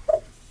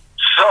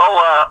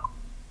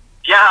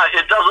 Yeah,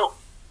 it doesn't.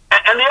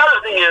 And the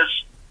other thing is,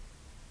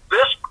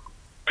 this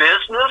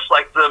business,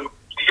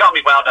 you got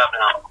me wound up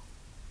now.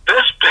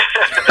 This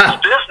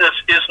business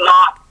is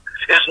not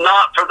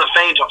for the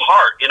faint of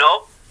heart.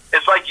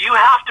 It's like you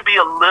have to be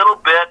a little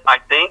bit,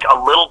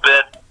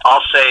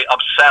 I'll say,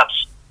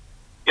 obsessed.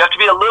 You have to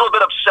be a little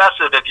bit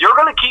obsessive. If you're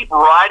going to keep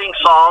writing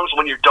songs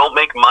when you don't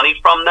make money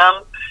from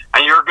them,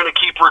 and you're going to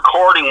keep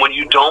recording when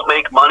you don't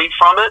make money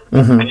from it,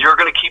 and you're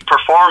going to keep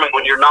performing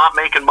when you're not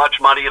making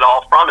much money at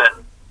all from it,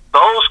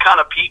 those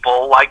kind of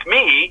people, like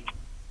me,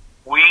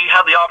 we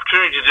have the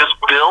opportunity to just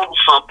build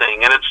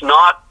something. And it's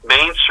not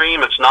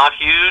mainstream, it's not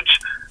huge,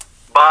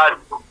 but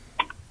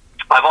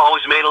I've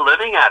always made a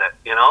living at it,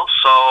 you know?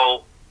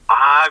 So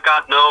I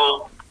got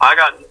no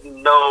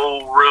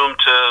room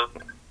to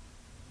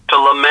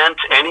lament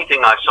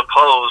anything, I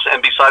suppose.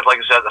 And besides, like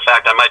I said, the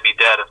fact I might be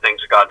dead if things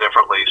had gone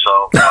differently.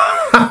 So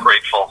I'm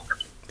grateful.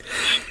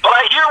 But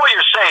I hear what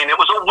you're saying. It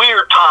was a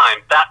weird time.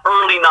 That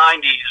early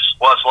 90s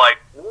was like,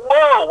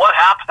 whoa, what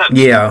happened?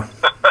 Yeah.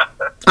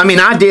 I mean,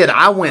 I did.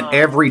 I went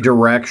every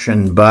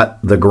direction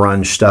but the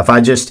grunge stuff.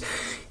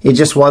 It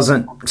just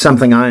wasn't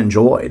something I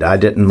enjoyed. I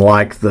didn't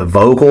like the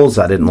vocals.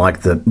 I didn't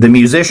like the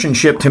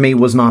musicianship. To me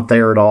was not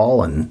there at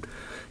all. And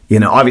you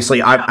know,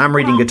 obviously, I'm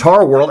reading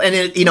Guitar World, and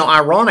it, you know,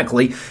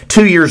 ironically,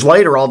 2 years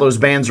later, all those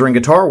bands are in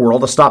Guitar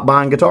World. I stopped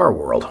buying Guitar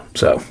World,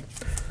 so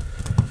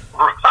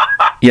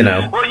you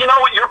know. Well, you know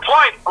what? Your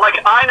point. Like,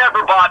 I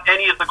never bought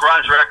any of the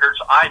grunge records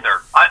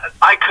either.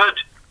 I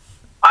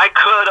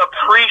could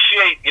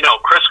appreciate, you know,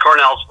 Chris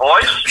Cornell's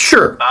voice.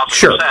 Sure,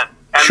 1,000%.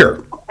 Sure.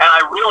 And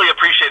I really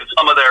appreciated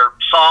some of their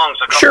songs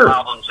a couple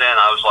albums in.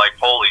 I was like,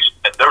 holy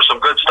shit, there's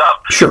some good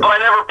stuff. Sure. But I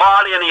never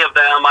bought any of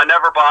them. I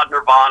never bought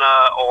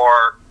Nirvana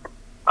or,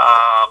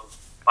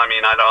 I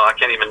mean, I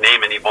can't even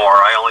name anymore.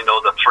 I only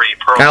know the three.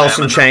 Alice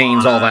in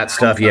Chains, all that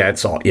stuff. Yeah,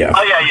 it's all, yeah.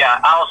 Oh, yeah,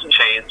 Alice in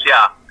Chains,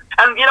 yeah.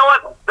 And you know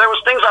what? There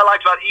was things I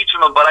liked about each of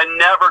them, but I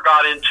never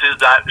got into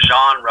that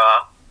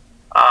genre.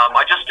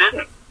 I just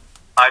didn't.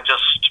 I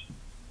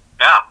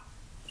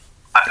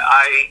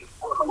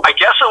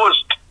guess it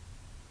was,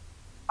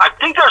 I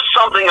think there's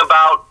something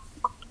about,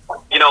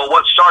 you know,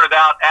 what started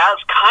out as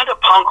kind of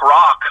punk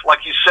rock,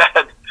 like you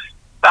said.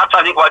 That's,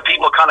 I think, why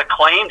people kind of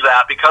claimed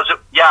that, because,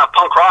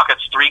 punk rock,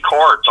 it's 3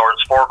 chords or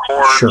it's 4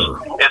 chords. Sure.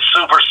 It's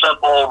super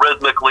simple,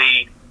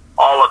 rhythmically,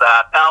 all of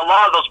that. Now, a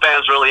lot of those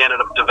bands really ended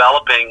up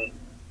developing,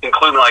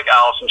 including like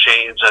Alice in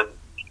Chains and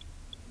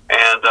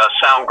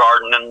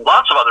Soundgarden, and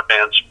lots of other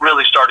bands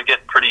really started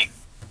getting pretty,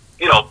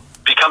 you know,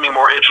 becoming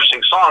more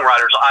interesting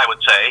songwriters, I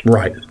would say.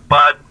 Right.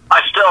 But I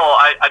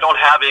don't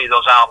have any of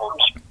those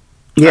albums.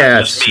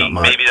 Yes.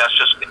 Maybe that's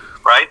just me,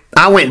 right?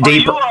 I went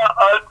deeper.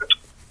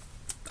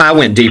 I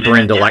went deeper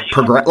into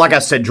like I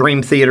said,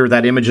 Dream Theater,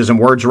 that Images and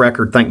Words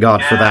record. Thank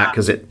God for that,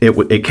 because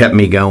it kept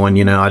me going.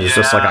 You know, I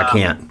just like I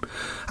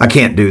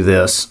can't do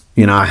this.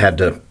 You know, I had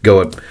to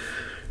go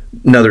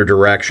another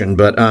direction.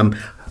 But I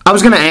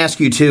was going to ask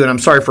you too, and I'm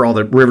sorry for all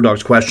the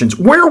Riverdogs questions.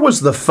 Where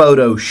was the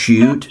photo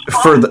shoot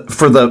for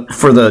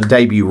the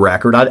debut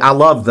record? I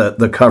love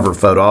the cover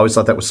photo. I always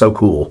thought that was so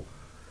cool.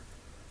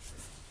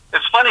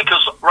 It's funny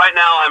because right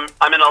now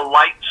I'm in a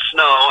light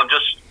snow. I'm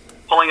just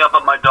pulling up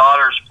at my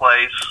daughter's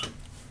place.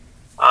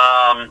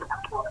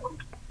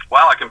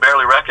 Wow, I can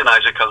barely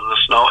recognize it because of the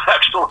snow.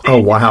 Actually.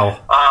 Oh wow.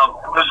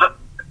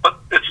 But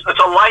it's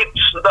a light.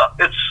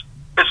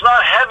 It's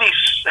not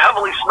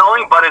heavily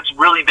snowing, but it's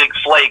really big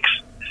flakes.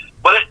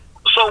 But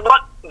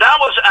that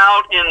was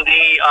out in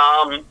the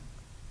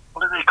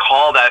what do they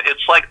call that?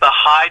 It's like the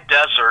high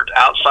desert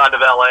outside of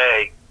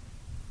LA.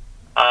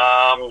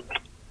 Oh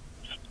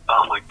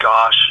my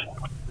gosh.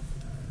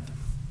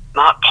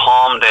 Not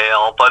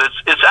Palmdale, but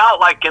it's out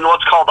like in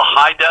what's called the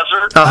high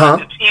desert.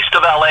 It's east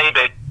of LA,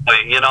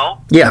 basically, you know?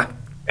 Yeah.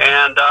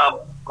 And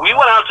we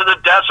went out to the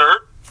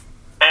desert,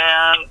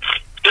 and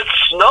it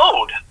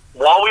snowed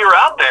while we were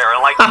out there.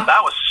 And, like,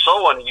 that was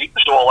so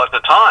unusual at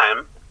the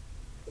time.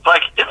 It's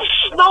like, it's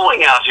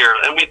snowing out here.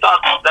 And we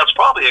thought that's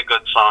probably a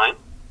good sign.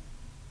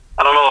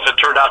 I don't know if it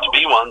turned out to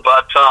be one.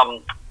 But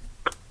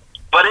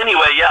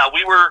anyway, yeah,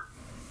 we were,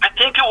 I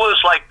think it was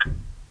like,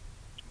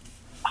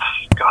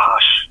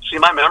 gosh, see,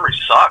 my memory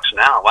sucks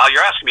now. Wow,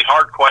 you're asking me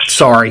hard questions.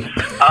 Sorry.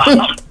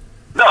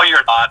 No,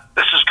 you're not.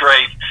 This is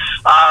great.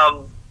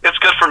 It's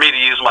good for me to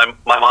use my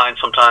mind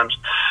sometimes.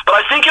 But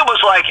I think it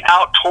was like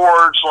out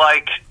towards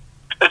like,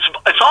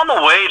 it's on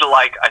the way to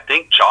like, I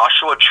think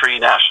Joshua Tree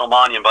National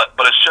Monument,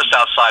 but it's just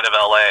outside of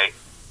LA.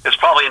 It's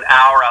probably an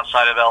hour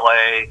outside of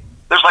LA.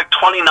 There's like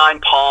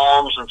 29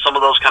 Palms and some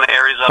of those kind of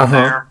areas up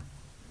there.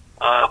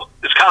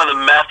 It's kind of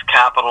the meth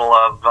capital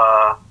of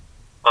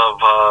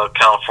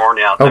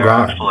California out there,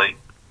 actually.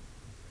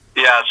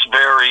 Yeah, it's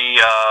very,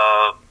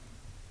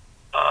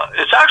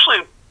 it's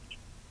actually,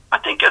 I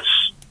think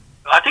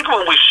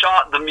when we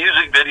shot the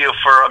music video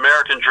for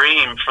American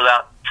Dream for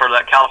that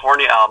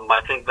California album,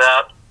 I think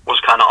that was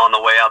kind of on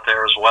the way out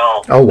there as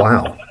well. Oh,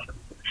 wow.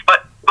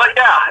 But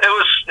yeah,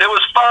 it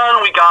was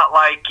fun. We got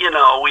like, you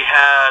know,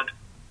 I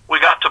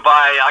got to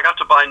buy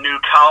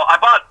I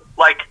bought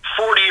like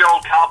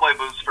 40-year-old cowboy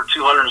boots for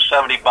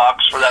 $270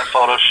 for that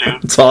photo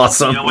shoot. It's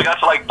awesome. You know, we got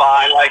to like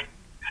buy like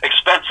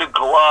expensive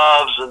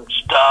gloves and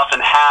stuff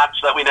and hats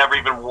that we never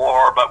even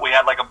wore, but we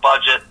had like a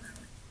budget,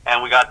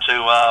 and we got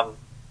to,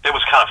 it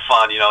was kind of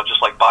fun, you know,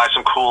 just like buy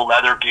some cool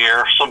leather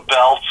gear, some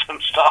belts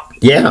and stuff.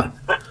 Yeah.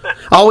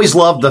 I always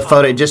loved the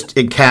photo. It just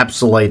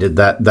encapsulated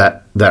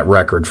that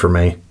record for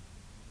me.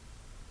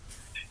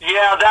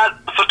 Yeah, that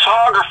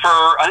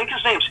photographer, I think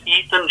his name's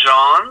Ethan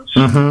Johns.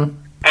 Mm-hmm.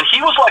 And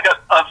he was like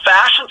a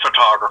fashion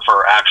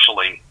photographer,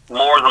 actually,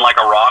 more than like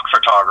a rock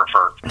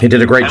photographer. He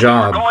did a great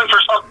job. We were going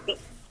for something,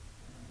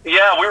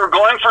 yeah, we were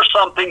going for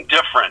something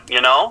different,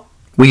 you know?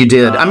 Well, you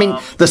did. I mean,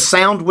 the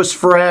sound was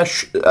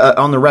fresh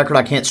on the record.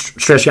 I can't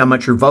stress you how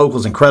much your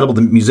vocals incredible.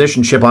 The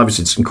musicianship,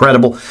 obviously, it's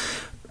incredible.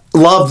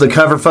 Love the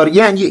cover photo.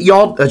 Yeah, and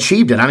y'all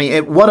achieved it. I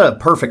mean, what a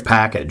perfect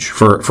package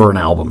for an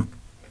album.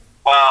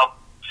 Wow.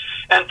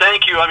 And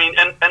thank you. I mean,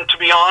 and to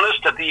be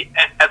honest, at the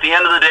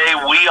end of the day,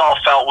 we all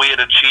felt we had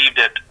achieved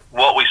it,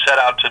 what we set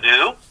out to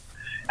do.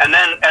 And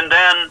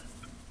then,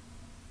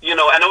 you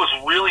know, and it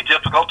was really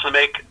difficult to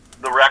make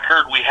the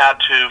record. We had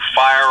to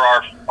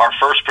fire our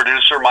first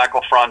producer,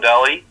 Michael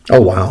Frondelli.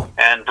 Oh, wow.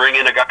 And bring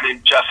in a guy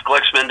named Jeff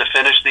Glicksman to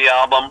finish the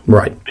album.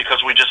 Right.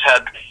 Because we just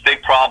had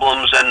big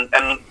problems. And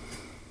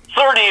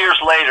 30 years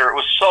later, it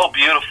was so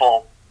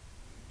beautiful.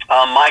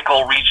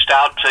 Michael reached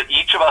out to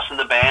each of us in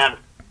the band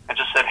and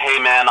just said, hey,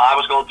 man, I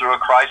was going through a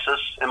crisis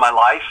in my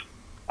life,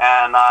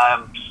 and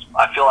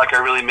I feel like I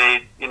really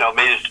made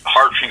it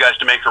hard for you guys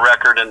to make a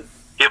record. And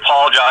he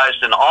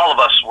apologized, and all of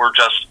us were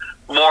just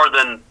more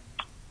than,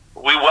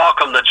 we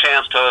welcomed the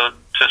chance to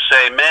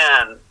say,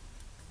 man,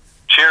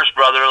 cheers,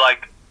 brother,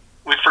 like,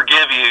 we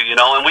forgive you, you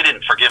know, and we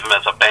didn't forgive him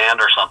as a band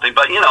or something,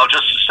 but, you know,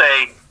 just to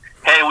say,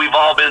 hey, we've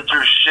all been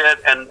through shit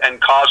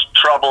and caused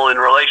trouble in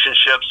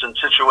relationships and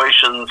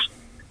situations,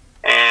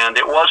 and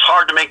it was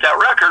hard to make that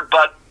record,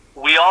 but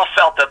we all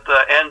felt that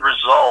the end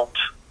result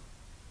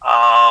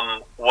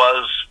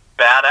was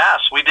badass.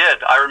 We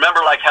did. I remember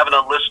like having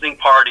a listening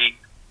party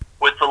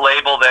with the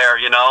label there,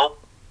 you know,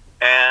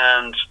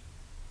 and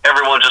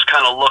everyone just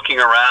kind of looking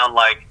around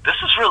like, this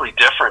is really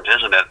different,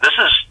 isn't it? This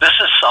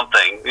is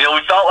something. You know,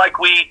 we felt like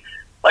we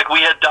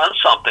had done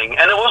something,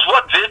 and it was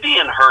what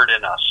Vivian heard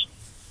in us.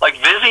 Like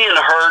Vivian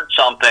heard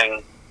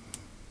something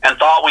and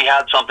thought we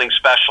had something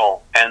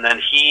special, and then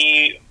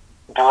he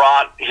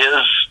brought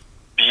his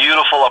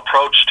beautiful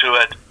approach to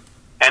it,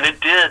 and it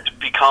did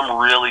become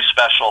really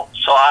special.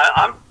 So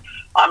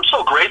I'm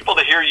so grateful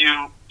to hear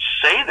you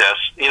say this.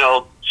 You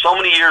know, so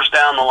many years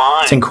down the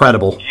line, it's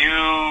incredible.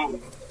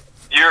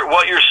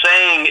 What you're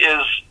saying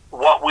is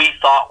what we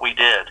thought we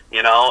did.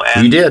 You know,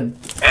 and you did,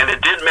 and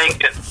it did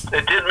make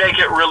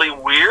it really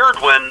weird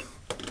when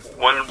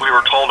we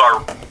were told our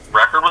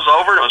record was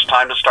over. It was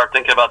time to start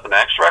thinking about the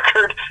next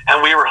record,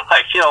 and we were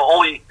like, you know,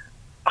 only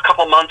a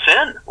couple months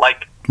in.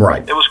 Like,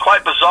 right. It was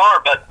quite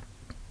bizarre, but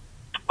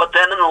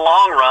then in the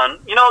long run,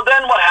 you know,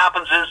 then what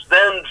happens is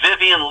then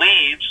Vivian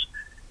leaves,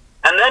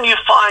 and then you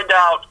find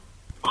out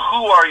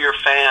who are your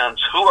fans,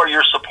 who are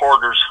your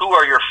supporters, who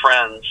are your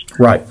friends.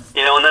 Right.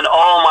 You know, and then,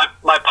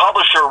 my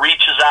publisher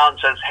reaches out and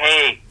says,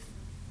 hey,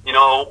 you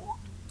know,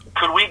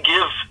 could we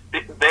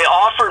they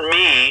offered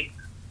me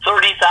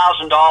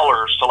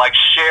 $30,000 to, like,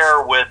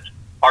 share with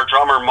our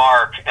drummer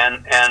Mark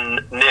and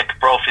Nick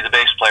Brophy, the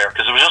bass player,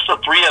 because it was just the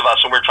three of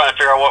us, and we were trying to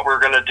figure out what we were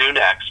going to do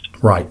next.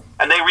 Right.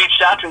 And they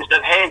reached out to me and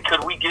said, hey,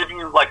 could we give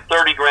you like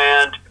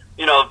 $30,000,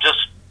 you know, just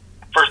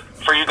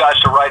for you guys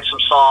to write some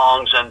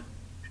songs? And,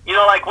 you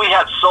know, like we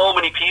had so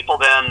many people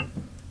then,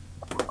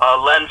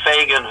 Len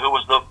Fagan, who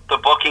was the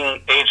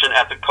booking agent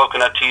at the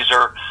Coconut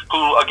Teaser,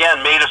 who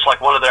again made us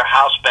like one of their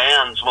house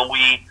bands when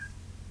we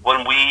were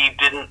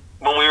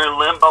in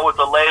limbo with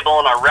the label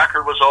and our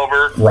record was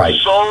over. Right.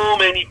 So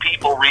many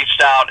people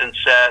reached out and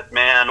said,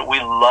 man, we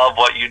love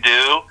what you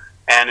do,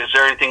 and is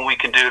there anything we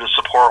can do to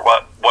support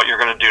what you're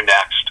going to do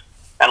next?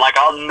 And like,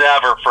 I'll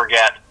never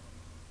forget.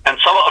 And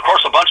of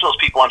course, a bunch of those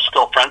people I'm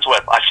still friends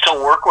with. I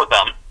still work with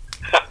them.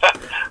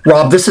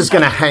 Rob, this is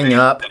going to hang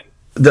up.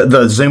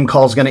 The Zoom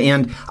call is going to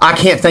end. I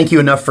can't thank you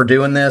enough for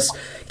doing this.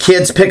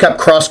 Kids, pick up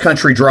Cross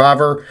Country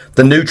Driver,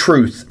 The New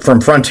Truth from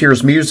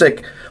Frontiers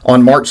Music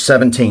on March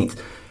 17th.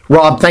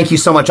 Rob, thank you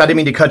so much. I didn't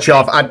mean to cut you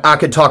off. I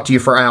could talk to you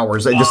for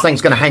hours. This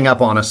thing's going to hang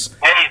up on us.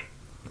 Hey,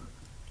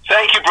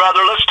 thank you, brother.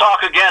 Let's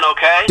talk again,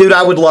 okay? Dude,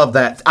 I would love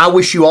that. I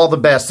wish you all the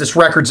best. This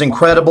record's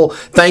incredible.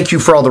 Thank you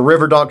for all the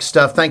Riverdogs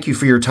stuff. Thank you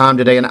for your time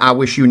today, and I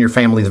wish you and your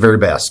family the very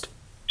best.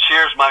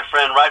 Cheers, my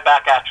friend. Right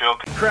back at you,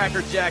 okay?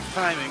 Cracker Jack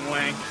timing,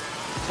 Wayne.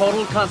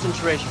 Total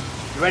concentration.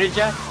 You ready,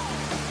 Jack?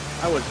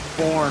 I was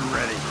born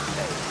ready.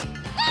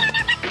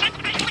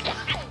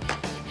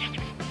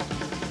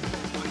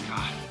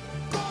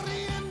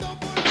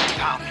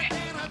 Found me.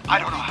 I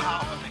don't know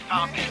how, but they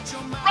found me.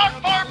 Run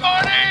for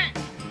Marty!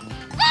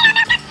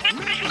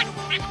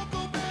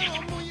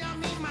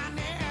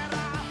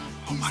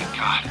 Oh my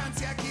God.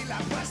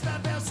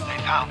 They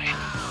found me.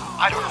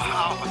 I don't know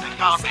how, but they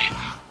found me.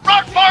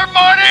 Run for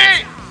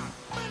Marty!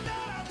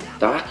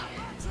 Doc,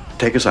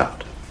 take us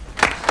out.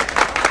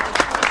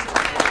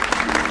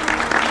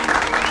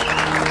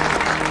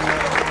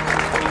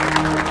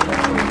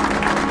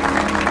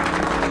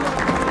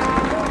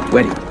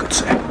 Ready, good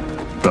sir.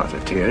 Brought a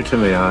tear to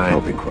my eye.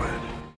 I'll be quiet.